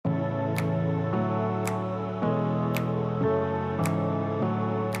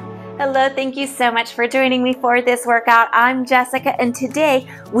Hello, thank you so much for joining me for this workout. I'm Jessica, and today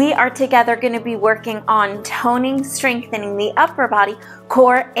we are together going to be working on toning, strengthening the upper body,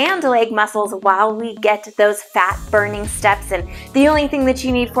 core, and leg muscles while we get those fat burning steps in. The only thing that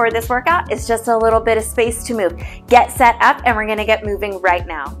you need for this workout is just a little bit of space to move. Get set up, and we're going to get moving right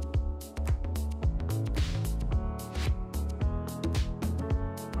now.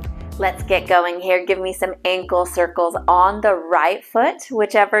 Let's get going here. Give me some ankle circles on the right foot,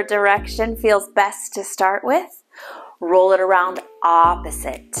 whichever direction feels best to start with. Roll it around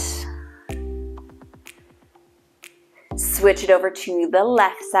opposite. Switch it over to the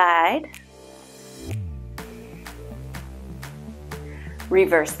left side.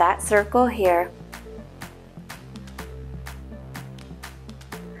 Reverse that circle here.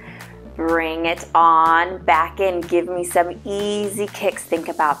 Bring it on back in. Give me some easy kicks. Think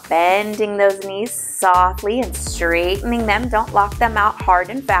about bending those knees softly and straightening them. Don't lock them out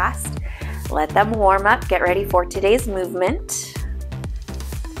hard and fast. Let them warm up. Get ready for today's movement.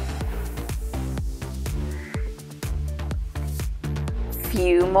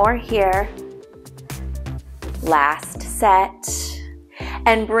 Few more here. Last set.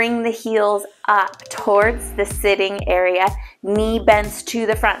 And bring the heels up towards the sitting area. Knee bends to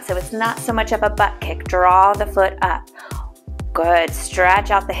the front, so it's not so much of a butt kick. Draw the foot up. Good. Stretch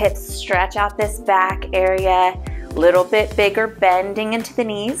out the hips. Stretch out this back area. Little bit bigger, bending into the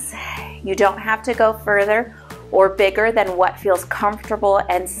knees. You don't have to go further or bigger than what feels comfortable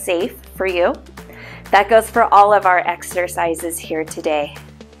and safe for you. That goes for all of our exercises here today.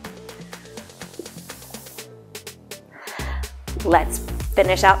 Let's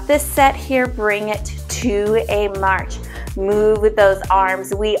finish out this set here. Bring it to a march. Move with those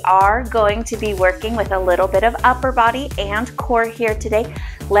arms. We are going to be working with a little bit of upper body and core here today.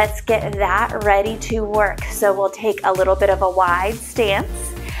 Let's get that ready to work. So we'll take a little bit of a wide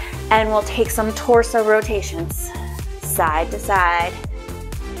stance and we'll take some torso rotations. Side to side.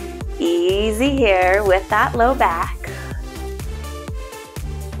 Easy here with that low back.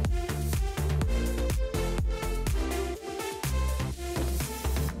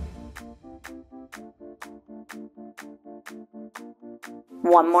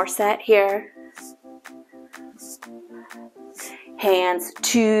 One more set here. Hands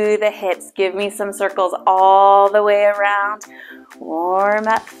to the hips. Give me some circles all the way around. Warm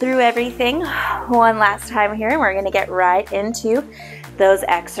up through everything. One last time here, and we're going to get right into those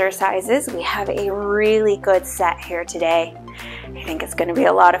exercises. We have a really good set here today. I think it's going to be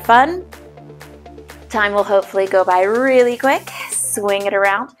a lot of fun. Time will hopefully go by really quick. Swing it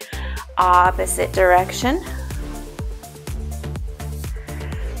around. Opposite direction.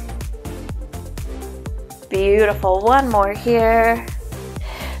 Beautiful. One more here.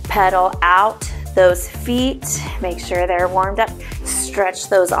 Pedal out those feet. Make sure they're warmed up. Stretch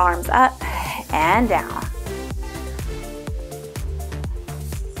those arms up and down.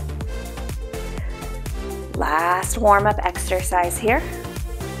 Last warm-up exercise here.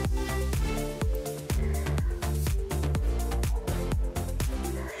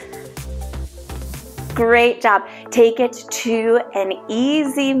 Great job. Take it to an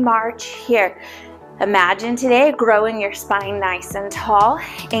easy march here. Imagine today growing your spine nice and tall,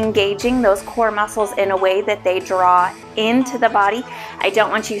 engaging those core muscles in a way that they draw into the body. I don't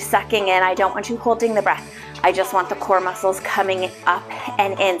want you sucking in. I don't want you holding the breath. I just want the core muscles coming up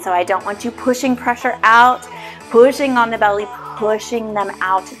and in. So I don't want you pushing pressure out, pushing on the belly, pushing them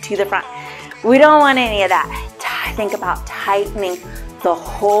out to the front. We don't want any of that. Think about tightening the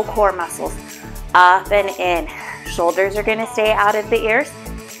whole core muscles up and in. Shoulders are going to stay out of the ears.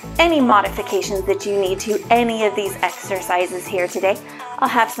 Any modifications that you need to any of these exercises here today, I'll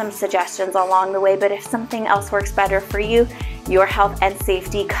have some suggestions along the way, but if something else works better for you, your health and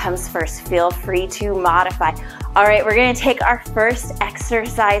safety comes first. Feel free to modify. All right, we're going to take our first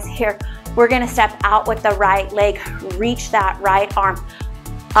exercise here. We're going to step out with the right leg, reach that right arm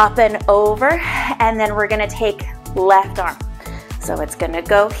up and over, and then we're going to take left arm. So it's going to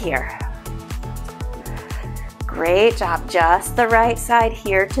go here. Great job. Just the right side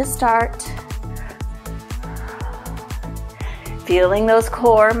here to start. Feeling those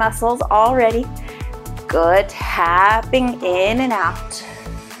core muscles already. Good. Tapping in and out.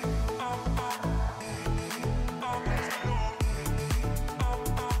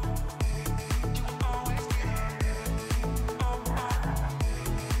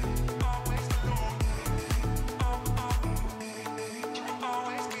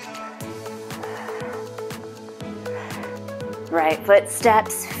 Right foot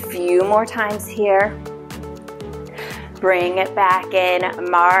steps, few more times here. Bring it back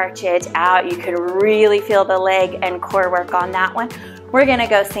in, march it out. You can really feel the leg and core work on that one. We're gonna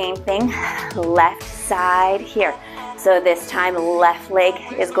go same thing, left side here. So this time, left leg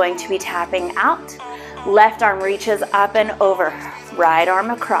is going to be tapping out. Left arm reaches up and over, right arm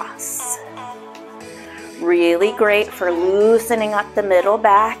across. Really great for loosening up the middle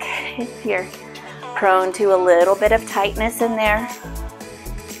back if you're prone to a little bit of tightness in there.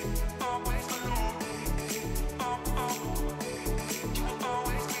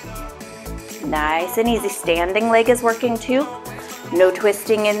 Nice and easy. Standing leg is working too. No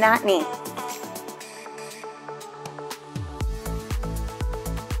twisting in that knee.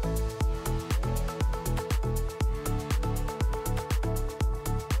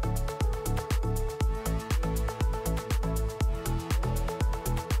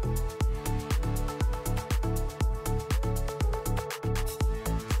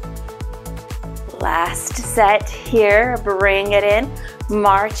 Last set here, bring it in,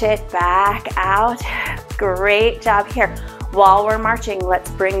 march it back out. Great job here. While we're marching,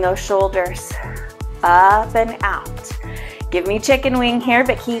 let's bring those shoulders up and out. Give me chicken wing here,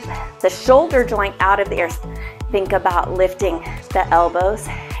 but keep the shoulder joint out of the earth. Think about lifting the elbows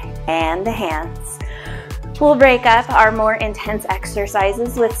and the hands. We'll break up our more intense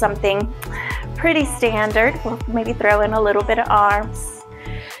exercises with something pretty standard. We'll maybe throw in a little bit of arms.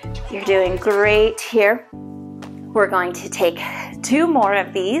 You're doing great here. We're going to take 2 more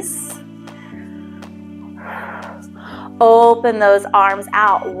of these. Open those arms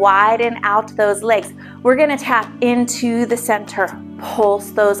out, widen out those legs. We're gonna tap into the center, pulse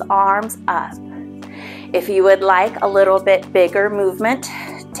those arms up. If you would like a little bit bigger movement,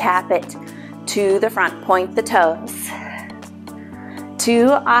 tap it to the front, point the toes. 2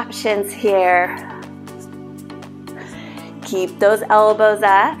 options here. Keep those elbows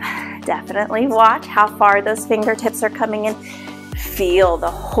up. Definitely watch how far those fingertips are coming in. Feel the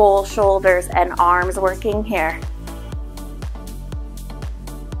whole shoulders and arms working here.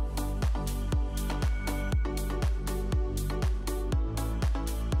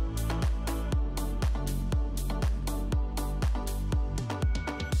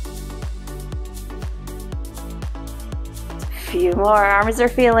 Few more arms are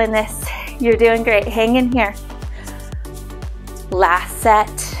feeling this. You're doing great. Hang in here. Last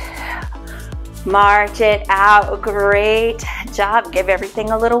set. March it out. Great job. Give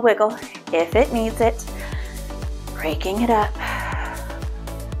everything a little wiggle if it needs it. Breaking it up.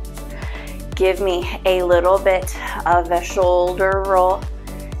 Give me a little bit of a shoulder roll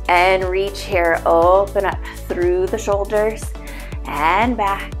and reach here. Open up through the shoulders and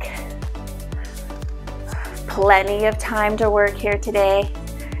back. Plenty of time to work here today.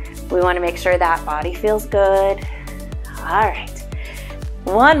 We want to make sure that body feels good. All right.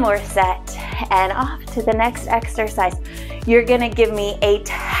 One more set and off to the next exercise. You're gonna give me a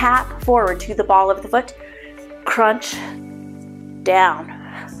tap forward to the ball of the foot, crunch down.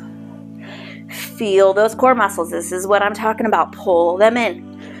 Feel those core muscles. This is what I'm talking about. Pull them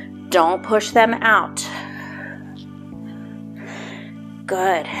in. Don't push them out.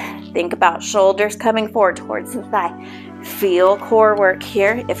 Good. Think about shoulders coming forward towards the thigh. Feel core work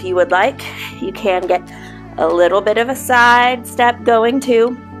here. If you would like, you can get a little bit of a side step going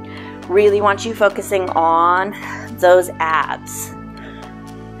too. Really want you focusing on those abs.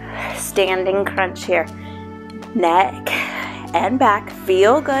 Standing crunch here. Neck and back.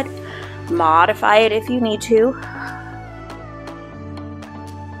 Feel good. Modify it if you need to.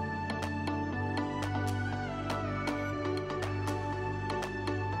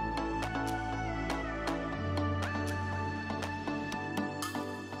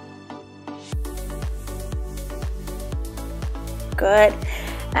 Good.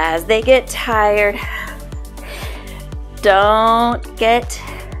 As they get tired, don't get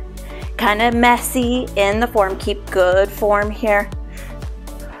kind of messy in the form. Keep good form here.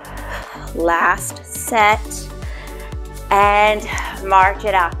 Last set and march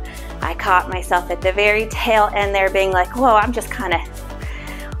it out. I caught myself at the very tail end there being like, whoa, I'm just kind of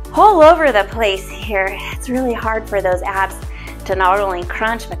all over the place here. It's really hard for those abs to not only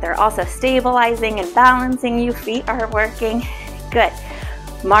crunch, but they're also stabilizing and balancing you. Feet are working. Good.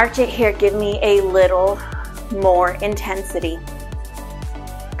 March it here. Give me a little more intensity.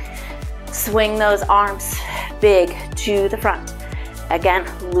 Swing those arms big to the front. Again,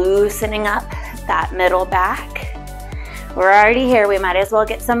 loosening up that middle back. We're already here. We might as well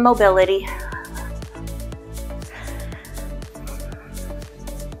get some mobility.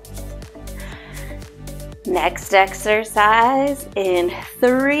 Next exercise in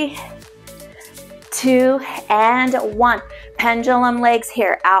 3, 2, and 1. Pendulum legs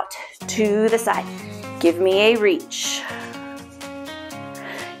here, out to the side. Give me a reach.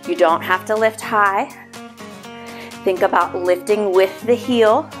 You don't have to lift high. Think about lifting with the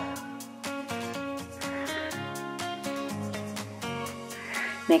heel.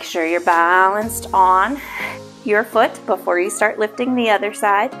 Make sure you're balanced on your foot before you start lifting the other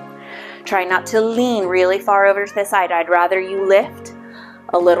side. Try not to lean really far over to the side. I'd rather you lift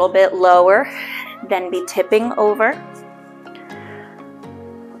a little bit lower than be tipping over.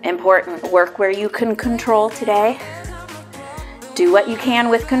 Important, work where you can control today. Do what you can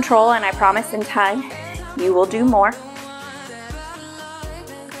with control, and I promise in time you will do more.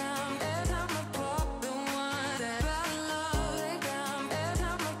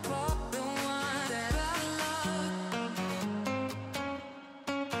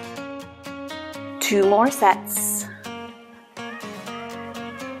 Two more sets.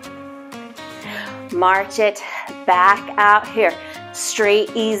 March it back out here. Straight,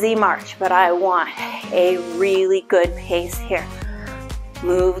 easy march, but I want a really good pace here.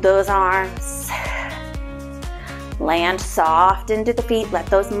 Move those arms. Land soft into the feet. Let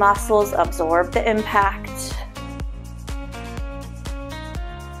those muscles absorb the impact.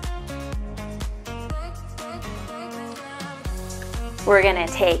 We're gonna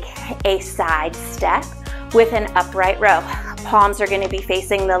take a side step with an upright row. Palms are gonna be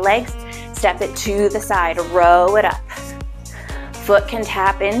facing the legs. Step it to the side, row it up. Foot can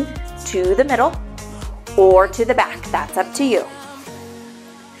tap in to the middle or to the back, that's up to you.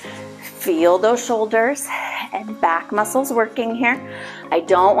 Feel those shoulders and back muscles working here. I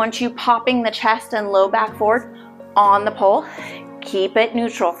don't want you popping the chest and low back forward on the pole. Keep it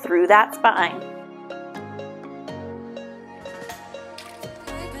neutral through that spine.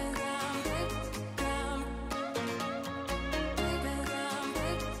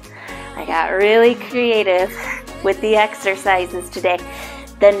 I got really creative with the exercises today.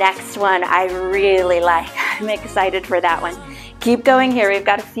 The next one I really like. I'm excited for that one. Keep going here. We've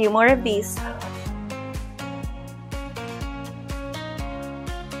got a few more of these.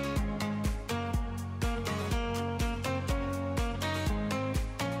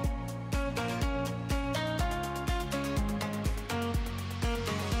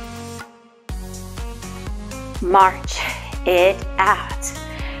 March it out.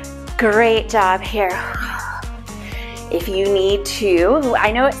 Great job here. If you need to,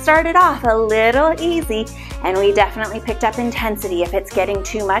 I know it started off a little easy and we definitely picked up intensity. If it's getting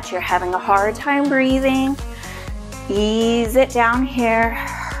too much, you're having a hard time breathing, ease it down here,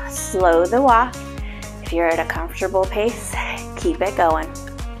 slow the walk. If you're at a comfortable pace, keep it going.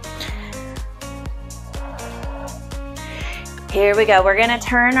 Here we go, we're gonna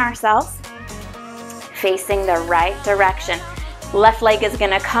turn ourselves facing the right direction. Left leg is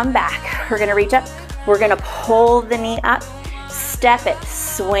gonna come back. We're gonna reach up. We're gonna pull the knee up, step it,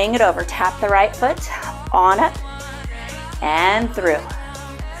 swing it over, tap the right foot, on up, and through.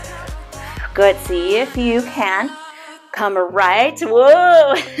 Good, see if you can come right,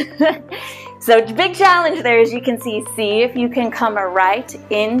 whoa. So big challenge there, as you can see if you can come right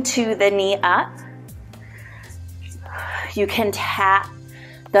into the knee up. You can tap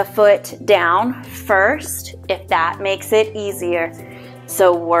the foot down first if that makes it easier.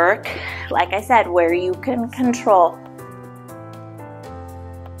 So work, like I said, where you can control.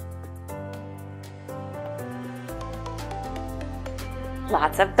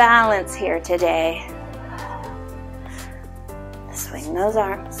 Lots of balance here today. Swing those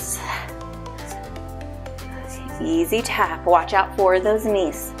arms. Easy tap, watch out for those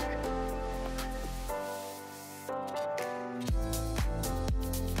knees.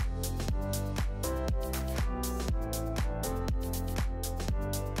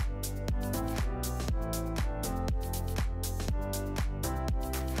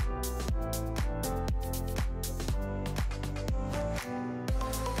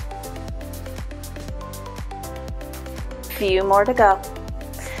 Few more to go.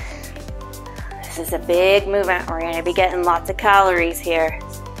 This is a big movement. We're going to be getting lots of calories here.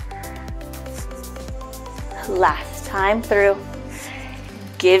 Last time through.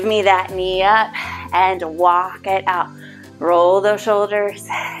 Give me that knee up and walk it out. Roll those shoulders,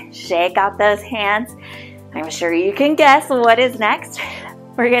 shake out those hands. I'm sure you can guess what is next.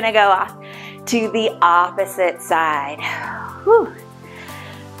 We're going to go off to the opposite side. Whew.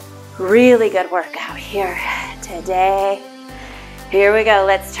 Really good workout here today. Here we go,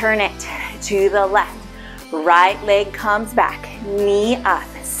 let's turn it to the left. Right leg comes back, knee up,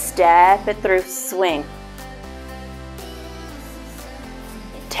 step it through, swing.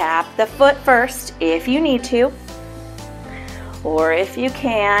 Tap the foot first if you need to, or if you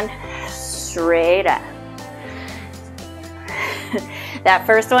can, straight up. That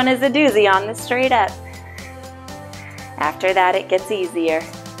first one is a doozy on the straight up. After that, it gets easier.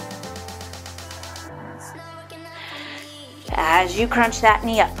 As you crunch that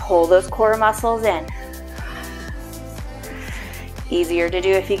knee up, pull those core muscles in. Easier to do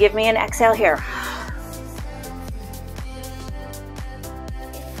if you give me an exhale here.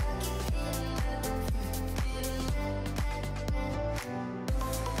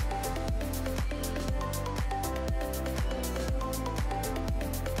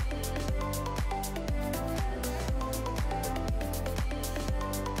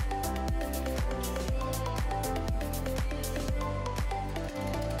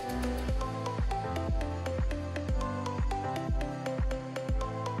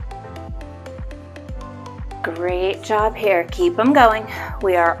 Great job here. Keep them going.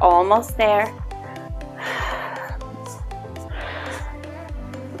 We are almost there.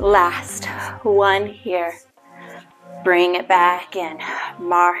 Last one here. Bring it back in.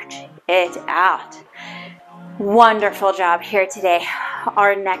 March it out. Wonderful job here today.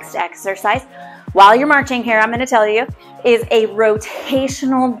 Our next exercise, while you're marching here, I'm going to tell you, is a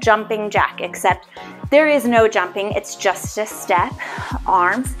rotational jumping jack, except there is no jumping. It's just a step.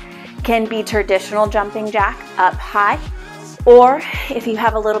 Arms can be traditional jumping jack, up high, or if you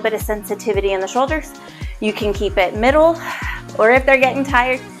have a little bit of sensitivity in the shoulders, you can keep it middle, or if they're getting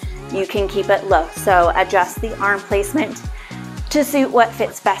tired, you can keep it low. So adjust the arm placement to suit what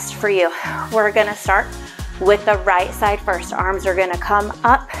fits best for you. We're gonna start with the right side first. Arms are gonna come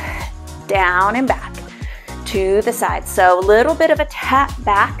up, down, and back to the side. So a little bit of a tap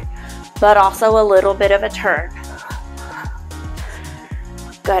back, but also a little bit of a turn.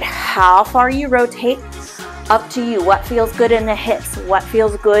 Good. How far you rotate, up to you. What feels good in the hips? What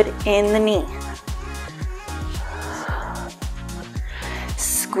feels good in the knee?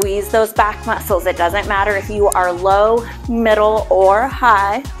 Squeeze those back muscles. It doesn't matter if you are low, middle, or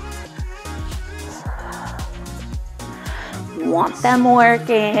high. Want them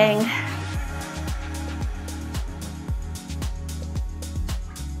working.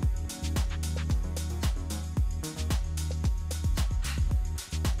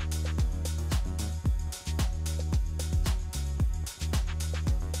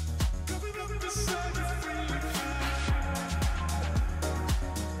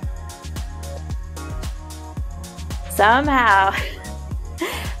 Somehow,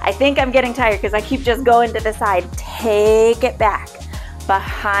 I think I'm getting tired because I keep just going to the side. Take it back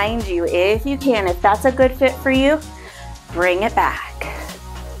behind you if you can. If that's a good fit for you, bring it back.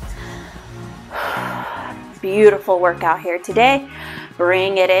 Beautiful workout here today.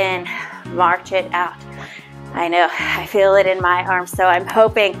 Bring it in, march it out. I know, I feel it in my arms, so I'm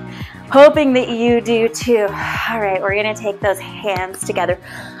hoping that you do too. All right, we're gonna take those hands together.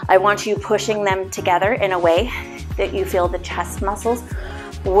 I want you pushing them together in a way that you feel the chest muscles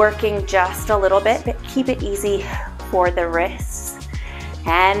working just a little bit, but keep it easy for the wrists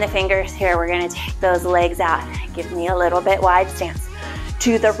and the fingers here. We're gonna take those legs out. Give me a little bit wide stance.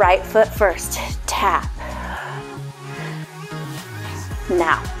 To the right foot first, tap.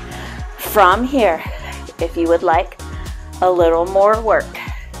 Now, from here, if you would like a little more work,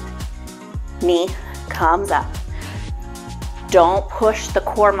 knee comes up. Don't push the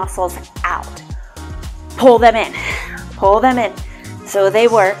core muscles out. Pull them in so they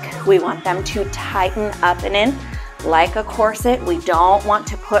work. We want them to tighten up and in like a corset. We don't want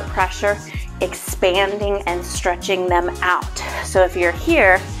to put pressure expanding and stretching them out. So if you're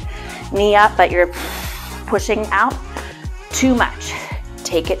here, knee up, but you're pushing out too much,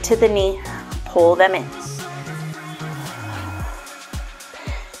 take it to the knee, pull them in.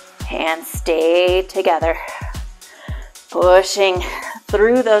 Hands stay together, pushing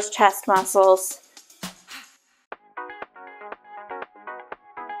through those chest muscles.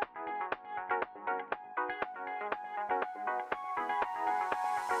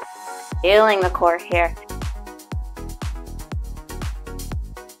 Feeling the core here.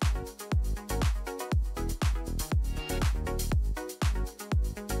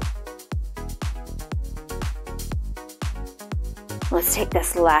 Let's take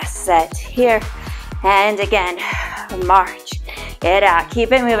this last set here. And again, march it out.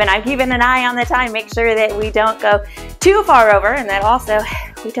 Keep it moving. I'm keeping an eye on the time. Make sure that we don't go too far over and that also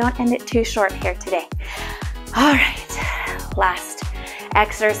we don't end it too short here today. All right, last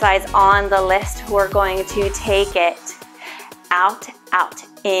exercise on the list. We're going to take it out, out,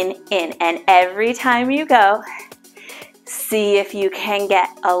 in. And every time you go, see if you can get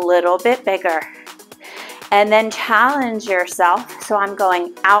a little bit bigger. And then challenge yourself. So I'm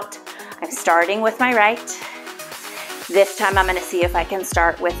going out. I'm starting with my right. This time I'm going to see if I can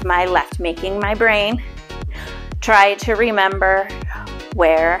start with my left, making my brain try to remember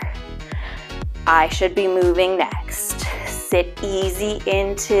where I should be moving next. Sit easy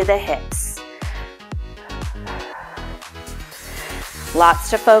into the hips. Lots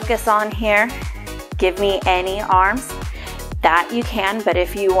to focus on here. Give me any arms that you can, but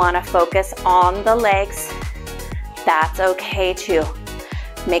if you want to focus on the legs, that's okay too.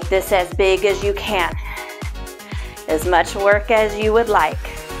 Make this as big as you can. As much work as you would like.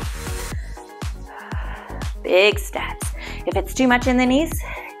 Big steps. If it's too much in the knees,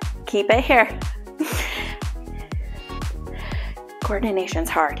 keep it here. Coordination's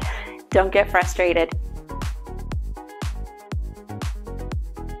hard. Don't get frustrated.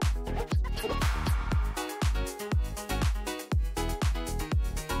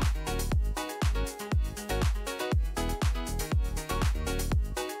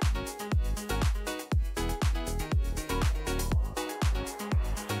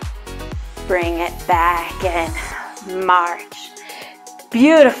 Bring it back in. March.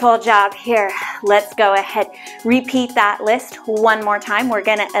 Beautiful job here. Let's go ahead. Repeat that list one more time. We're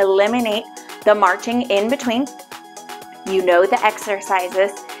going to eliminate the marching in between. You know the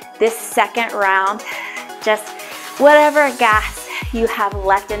exercises. This second round, just whatever gas you have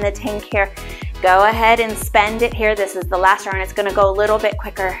left in the tank here, go ahead and spend it here. This is the last round. It's going to go a little bit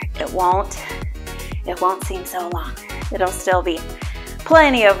quicker. It won't seem so long. It'll still be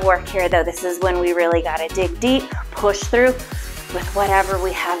plenty of work here though. This is when we really got to dig deep, push through with whatever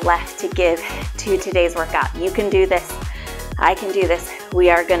we have left to give to today's workout. You can do this. I can do this. We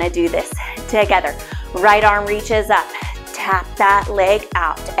are going to do this together. Right arm reaches up. Tap that leg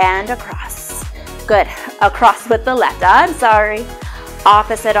out and across. Good. Across with the left. I'm sorry.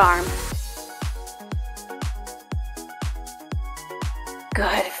 Opposite arm.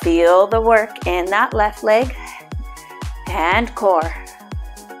 Good. Feel the work in that left leg and core.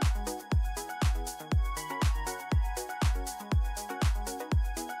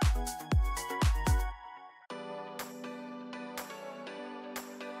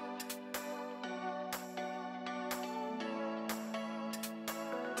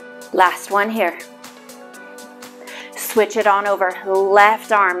 Last one here. Switch it on over.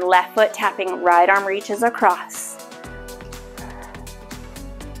 Left arm, left foot tapping, right arm reaches across.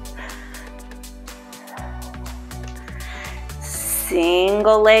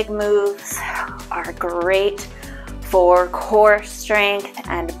 Single leg moves are great for core strength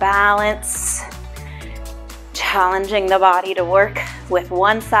and balance. Challenging the body to work with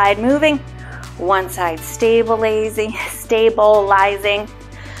one side moving, one side stabilizing.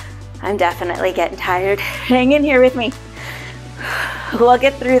 I'm definitely getting tired. Hang in here with me. We'll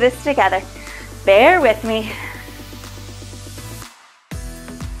get through this together. Bear with me.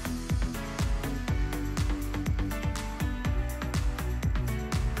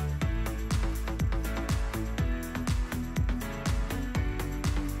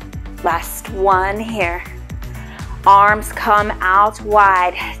 Last one here. Arms come out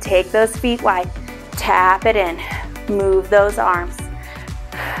wide. Take those feet wide. Tap it in. Move those arms.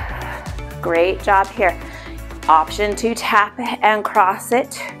 Great job here. Option to tap and cross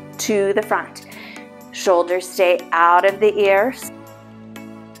it to the front. Shoulders stay out of the ears.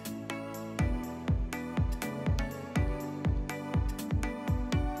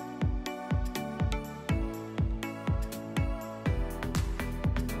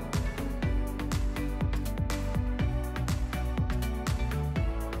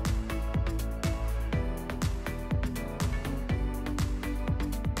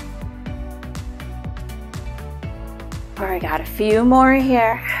 I got a few more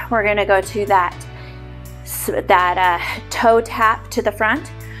here. We're gonna go to that toe tap to the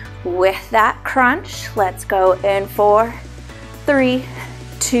front with that crunch. Let's go in 4, 3,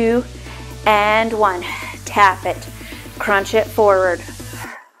 2, and 1. Tap it, crunch it forward.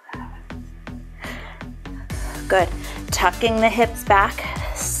 Good. Tucking the hips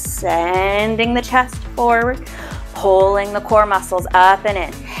back, sending the chest forward, pulling the core muscles up and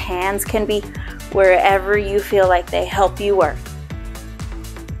in. Hands can be wherever you feel like they help you work.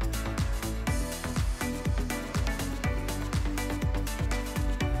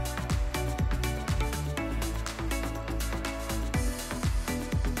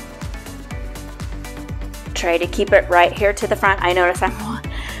 Try to keep it right here to the front. I notice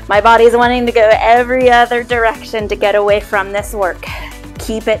my body's wanting to go every other direction to get away from this work.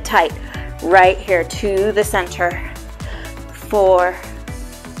 Keep it tight right here to the center. 4,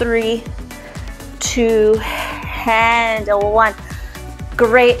 3, 2, and 1.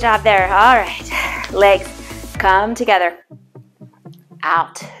 Great job there. All right, legs come together.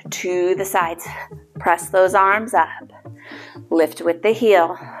 Out to the sides. Press those arms up. Lift with the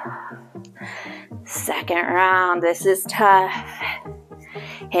heel. Second round. This is tough.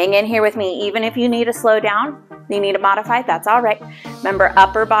 Hang in here with me. Even if you need to slow down, you need to modify, that's all right. Remember,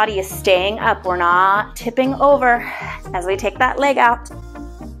 upper body is staying up. We're not tipping over as we take that leg out.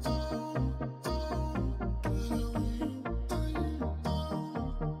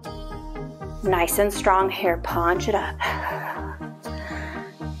 Nice and strong here, punch it up.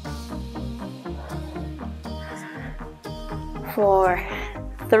 4,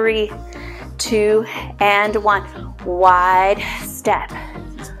 3, 2, and 1. Wide step.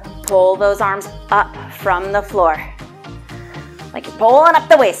 Pull those arms up from the floor, like you're pulling up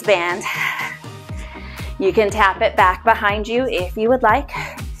the waistband. You can tap it back behind you if you would like.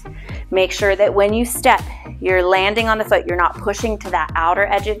 Make sure that when you step, you're landing on the foot. You're not pushing to that outer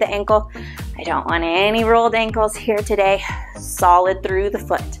edge of the ankle. I don't want any rolled ankles here today. Solid through the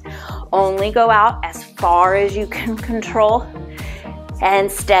foot. Only go out as far as you can control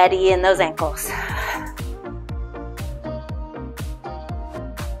and steady in those ankles.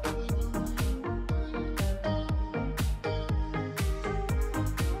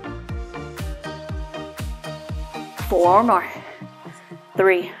 Four more.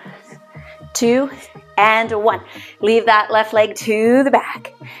 3, 2, and 1. Leave that left leg to the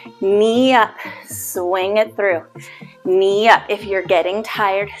back. Knee up, swing it through. Knee up. If you're getting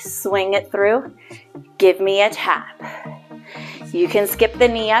tired, swing it through. Give me a tap. You can skip the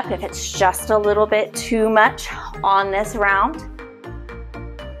knee up if it's just a little bit too much on this round.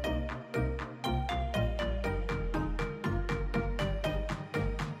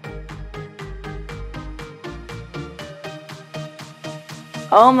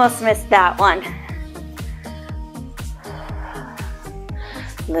 Almost missed that one.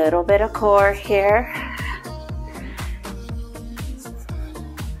 Little bit of core here.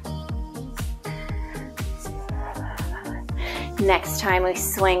 Next time we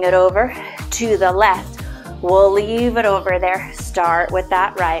swing it over to the left, we'll leave it over there. Start with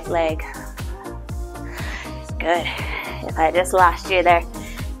that right leg. Good. If I just lost you there,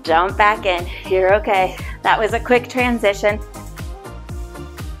 jump back in. You're okay. That was a quick transition.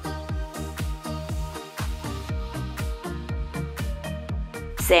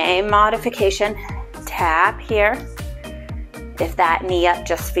 Same modification, tap here. If that knee up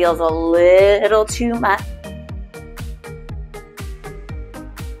just feels a little too much.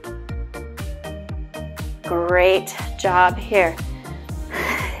 Great job here.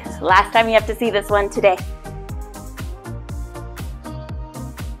 Last time you have to see this one today.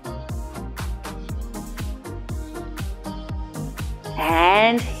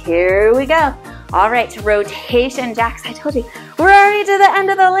 And here we go. All right, rotation jacks. I told you, we're already to the end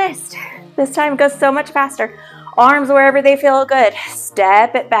of the list. This time goes so much faster. Arms wherever they feel good.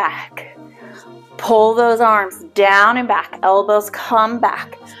 Step it back. Pull those arms down and back. Elbows come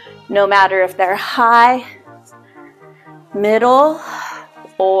back. No matter if they're high, middle,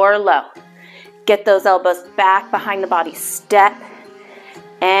 or low. Get those elbows back behind the body. Step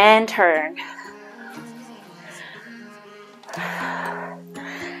and turn.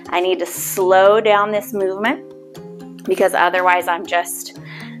 I need to slow down this movement because otherwise I'm just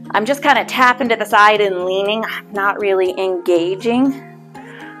kind of tapping to the side and leaning. I'm not really engaging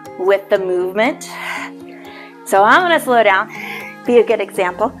with the movement. So I'm going to slow down, be a good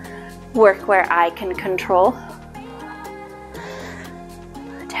example, work where I can control.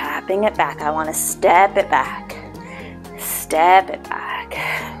 Tapping it back. I want to step it back. Step it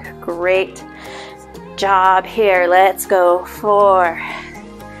back. Great job here. Let's go. 4,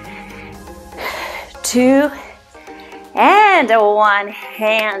 2, and 1.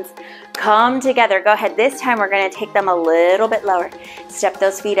 Hands come together. Go ahead. This time we're going to take them a little bit lower. Step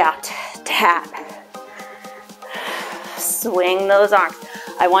those feet out. Tap. Swing those arms.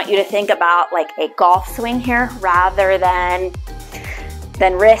 I want you to think about like a golf swing here rather than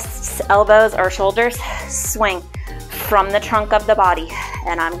wrists, elbows, or shoulders. Swing from the trunk of the body.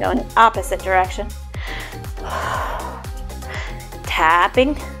 And I'm going opposite direction.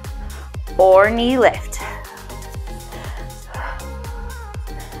 Tapping or knee lift.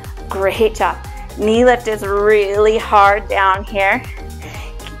 Great job. Knee lift is really hard down here.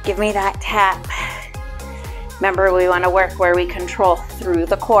 Give me that tap. Remember, we want to work where we control through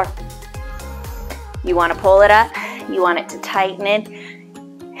the core. You want to pull it up. You want it to tighten in.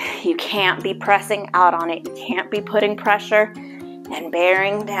 You can't be pressing out on it. You can't be putting pressure and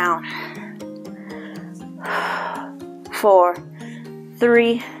bearing down. 4,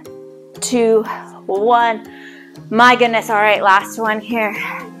 3, 2, 1. My goodness. All right, last one here.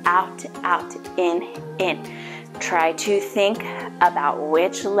 Out, out, in, in. Try to think about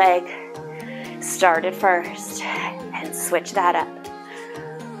which leg started first and switch that up.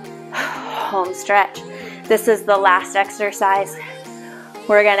 Home stretch. This is the last exercise.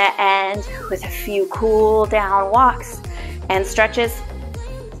 We're gonna end with a few cool down walks and stretches.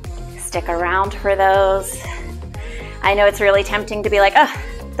 Stick around for those. I know it's really tempting to be like, oh,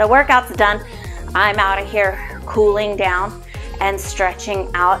 the workout's done. I'm out of here. Cooling down and stretching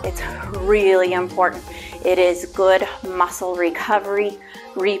out. It's really important. It is good muscle recovery,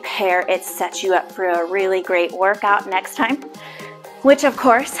 repair. It sets you up for a really great workout next time, which of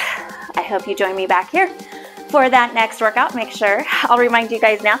course, I hope you join me back here for that next workout. Make sure, I'll remind you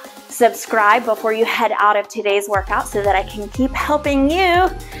guys now, subscribe before you head out of today's workout so that I can keep helping you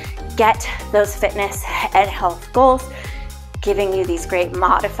get those fitness and health goals, giving you these great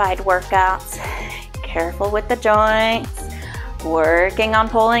modified workouts. Careful with the joints, working on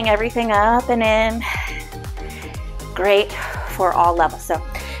pulling everything up and in. Great for all levels. So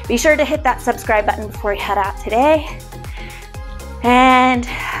be sure to hit that subscribe button before you head out today and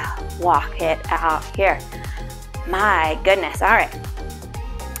walk it out here. My goodness. All right.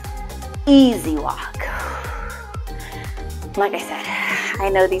 Easy walk. Like I said, I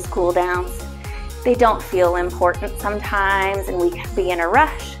know these cool downs, they don't feel important sometimes and we can be in a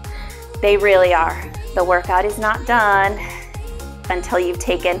rush. They really are. The workout is not done until you've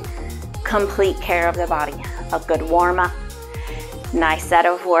taken complete care of the body. A good warm up, nice set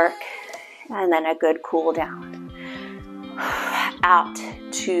of work, and then a good cool down. Out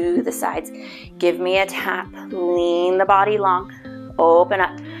to the sides. Give me a tap, lean the body long, open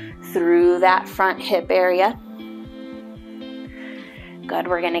up through that front hip area. Good,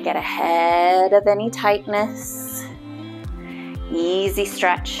 we're gonna get ahead of any tightness. Easy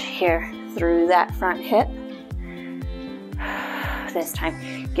stretch here through that front hip. This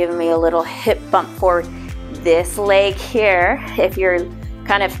time, give me a little hip bump forward. This leg here, if you're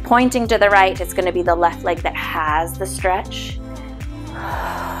kind of pointing to the right, it's going to be the left leg that has the stretch.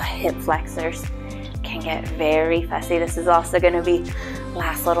 Hip flexors can get very fussy. This is also going to be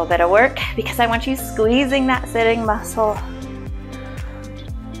last little bit of work because I want you squeezing that sitting muscle.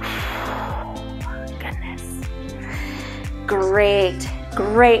 Goodness.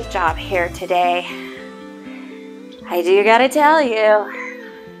 Great job here today. I do gotta tell you,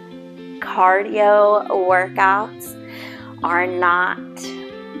 cardio workouts are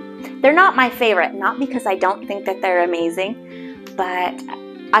they're not my favorite, not because I don't think that they're amazing, but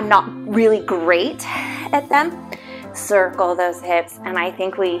I'm not really great at them. Circle those hips, and I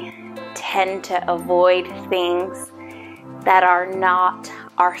think we tend to avoid things that are not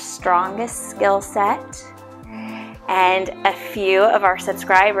our strongest skill set. And a few of our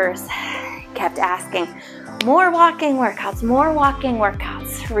subscribers kept asking, more walking workouts,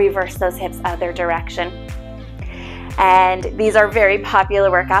 reverse those hips other direction. And these are very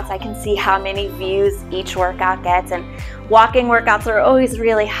popular workouts. I can see how many views each workout gets, and walking workouts are always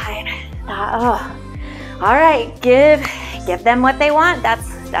really high. And I thought, oh, all right, give them what they want.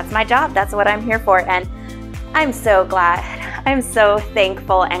 That's my job. That's what I'm here for. And I'm so glad. I'm so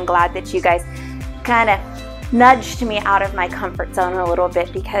thankful and glad that you guys kind of nudged me out of my comfort zone a little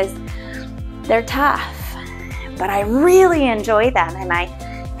bit because they're tough. But I really enjoy them, and I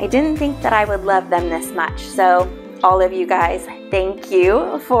didn't think that I would love them this much. So all of you guys, thank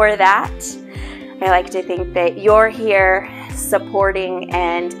you for that. I like to think that you're here supporting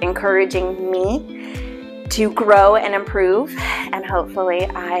and encouraging me to grow and improve, and hopefully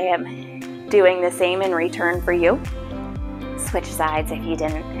I am doing the same in return for you. Switch sides if you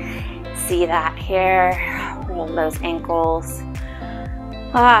didn't see that here. Roll those ankles.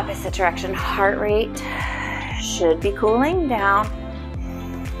 Opposite direction. Heart rate should be cooling down.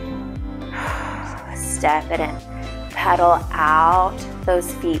 Step it in. Pedal out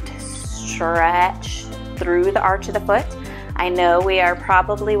those feet. Stretch through the arch of the foot. I know we are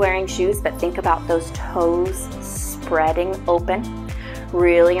probably wearing shoes, but think about those toes spreading open.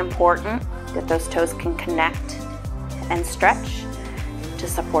 Really important that those toes can connect and stretch to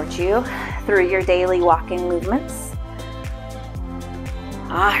support you through your daily walking movements.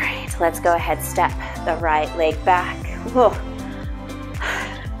 All right, let's go ahead, step the right leg back. Whoa.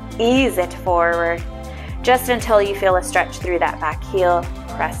 Ease it forward just until you feel a stretch through that back heel.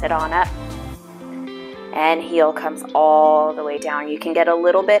 Press it on up. And heel comes all the way down. You can get a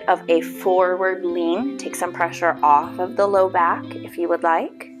little bit of a forward lean. Take some pressure off of the low back if you would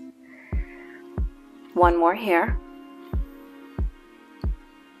like. One more here.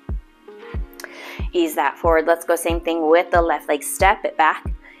 Ease that forward. Let's go same thing with the left leg. Step it back.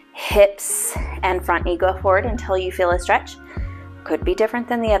 Hips and front knee go forward until you feel a stretch. Could be different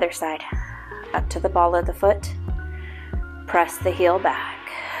than the other side. Up to the ball of the foot. Press the heel back.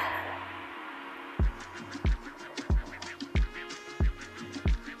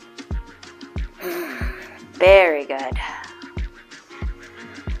 Very good.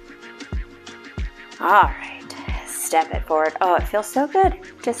 All right. step it forward. Oh, it feels so good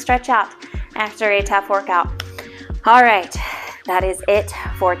to stretch out after a tough workout. All right, that is it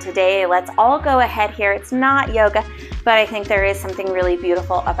for today. Let's all go ahead here. It's not yoga, but I think there is something really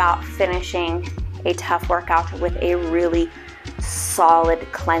beautiful about finishing a tough workout with a really solid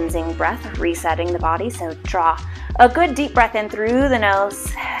cleansing breath, resetting the body. So draw a good deep breath in through the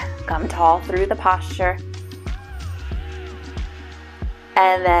nose, come tall through the posture,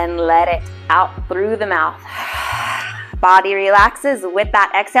 and then let it out through the mouth. Body relaxes with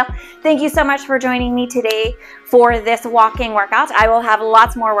that exhale. Thank you so much for joining me today for this walking workout. I will have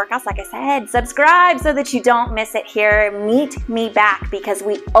lots more workouts. Like I said, subscribe so that you don't miss it here. Meet me back because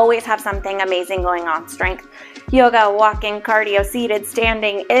we always have something amazing going on. Strength, yoga, walking, cardio, seated,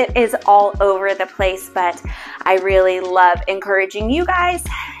 standing. It is all over the place, but I really love encouraging you guys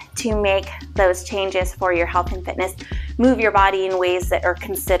to make those changes for your health and fitness. Move your body in ways that are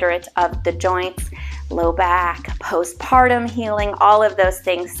considerate of the joints, low back, postpartum healing, all of those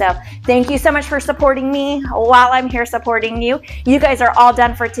things. So thank you so much for supporting me while I'm here supporting you. You guys are all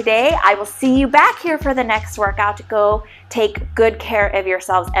done for today. I will see you back here for the next workout. Go take good care of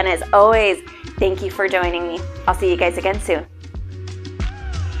yourselves. And as always, thank you for joining me. I'll see you guys again soon.